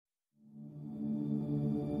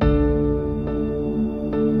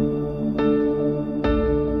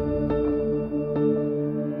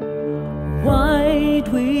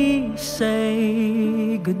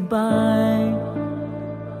goodbye.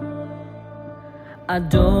 I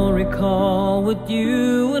don't recall what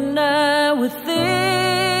you and I were thinking.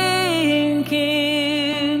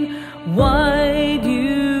 Why'd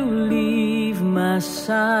you leave my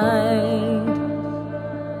side?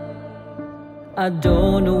 I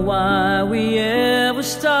don't know why we ever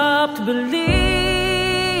stopped believing,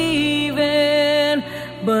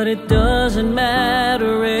 but it doesn't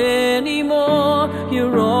matter anymore.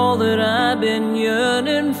 You're all that I've been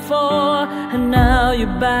yearning for, and now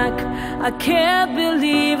you're back. I can't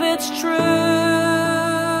believe it's true,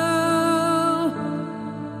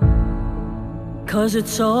 'cause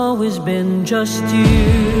it's always been just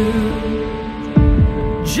you.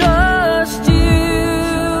 Just you.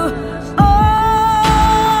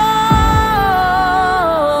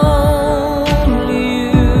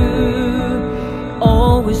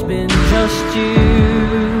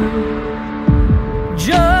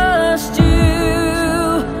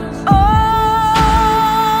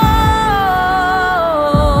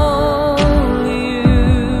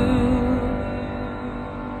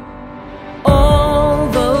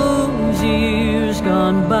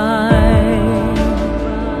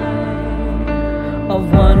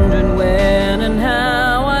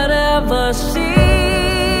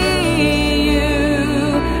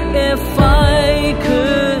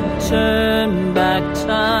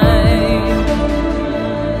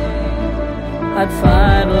 I'd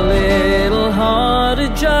fight a little harder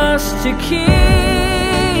just to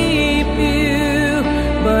keep you,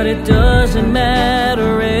 but it doesn't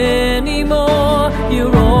matter anymore.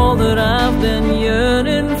 You're all that I've been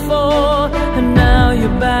yearning for, and now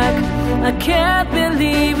you're back. I can't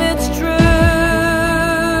believe it's true,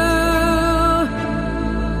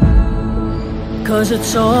 'cause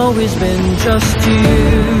it's always been just you.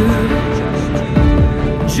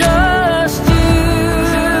 Just you.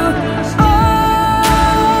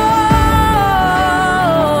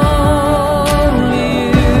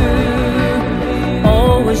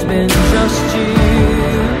 Been just you,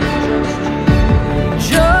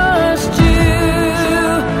 just you,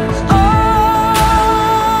 oh,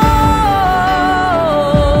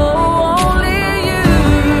 only you.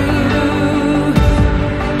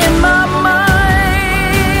 In my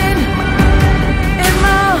mind, in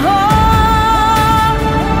my heart,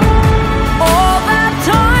 all that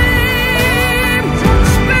time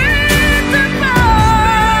spent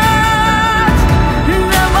apart,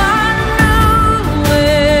 never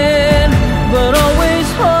but always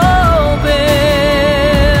hoping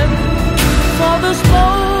for this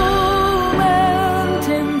moment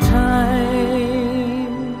in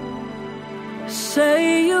time. Say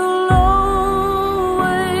you'll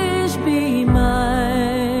always be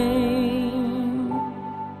mine,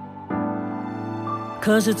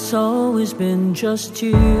 'cause it's always been just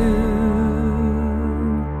you.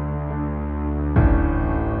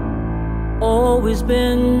 Always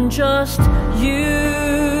been just you.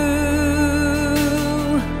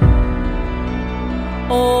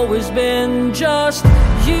 Always been just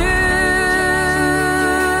you.